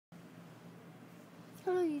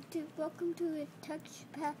Hello YouTube, welcome to the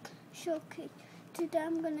Texturepack showcase. Today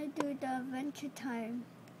I'm gonna do the Adventure Time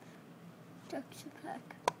Texturepack.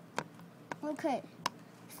 Okay,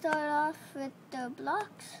 start off with the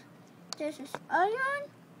blocks. This is iron,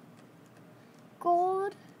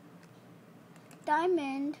 gold,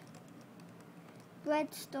 diamond,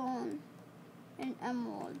 redstone, and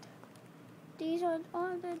emerald. These are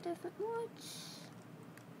all the different ones.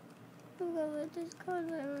 We'll go with this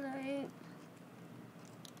color right.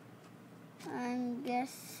 I'm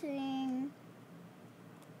guessing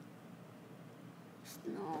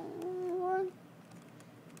snow one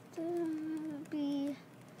to be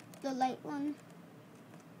the light one,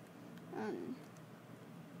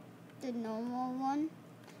 the normal one,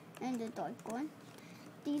 and the dark one.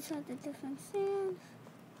 These are the different sands.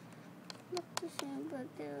 Not the same, but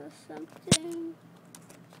there's something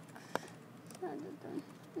other than.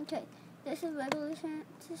 Okay, this is regular sand,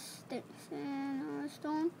 this is sand,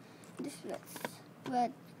 stone. This is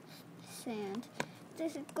red sand.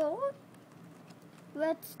 This is gold,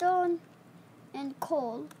 redstone, and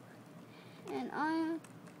coal, and iron,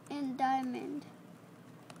 and diamond.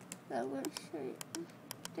 I will show you.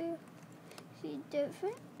 There, see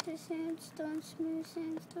different. The sandstone, smooth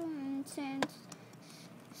sandstone, and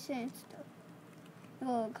sandstone.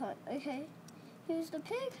 Oh God. Okay. Here's the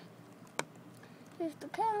pig. Here's the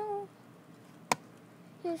cow.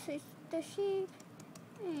 Here's the sheep.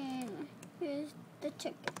 And here's the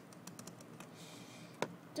chicken.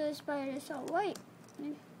 The spiders are white.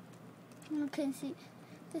 You can see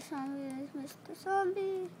the zombie is Mr.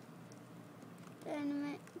 Zombie.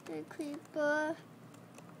 The creeper,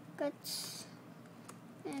 guts,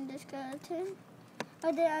 and the skeleton.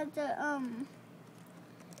 Oh, they are the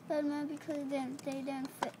element because they didn't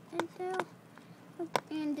fit in there,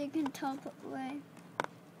 and they can teleport away.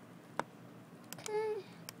 Okay.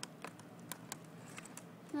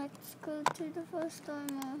 Let's go to the first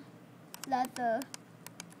one. Leather.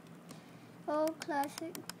 Oh,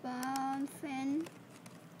 classic brown fin.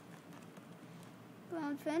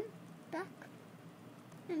 Brown fin, back,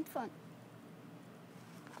 and front.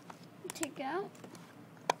 Take out.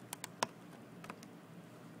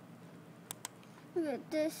 Okay,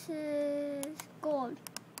 this is gold.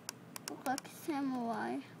 Looks like a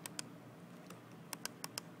samurai.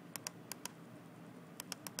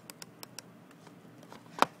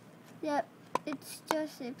 Yep, it's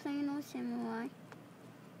just a plain old samurai.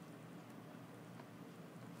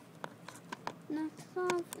 Next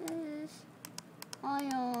off is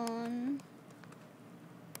iron.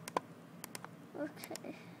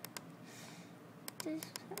 Okay. This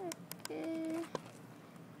package,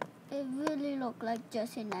 it really looks like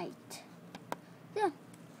just a knight. Yeah.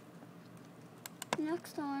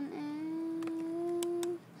 Next one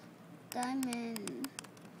is diamond.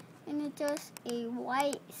 And it's just a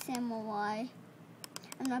white samurai.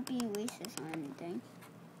 I'm not being racist or anything.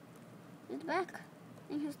 Here's the back,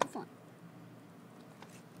 and here's the front.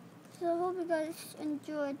 So I hope you guys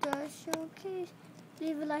enjoyed the showcase.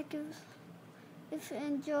 Leave a like if you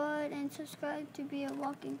enjoyed, and subscribe to be a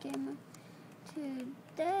walking gamer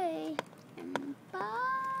today. And bye.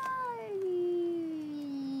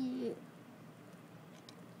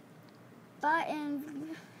 Bye, and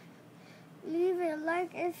leave a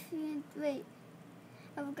like if you wait.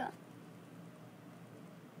 I forgot.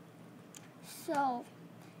 So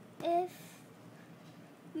if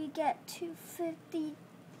we get to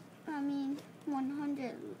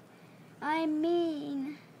 100.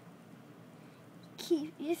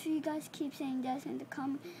 If you guys keep saying yes in the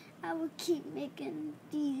comment, I will keep making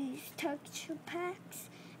these texture packs.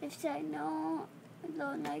 If you say no, I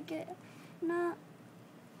don't like it. No.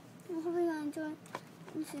 I hope you enjoy.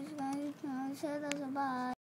 This is guys. Say bye.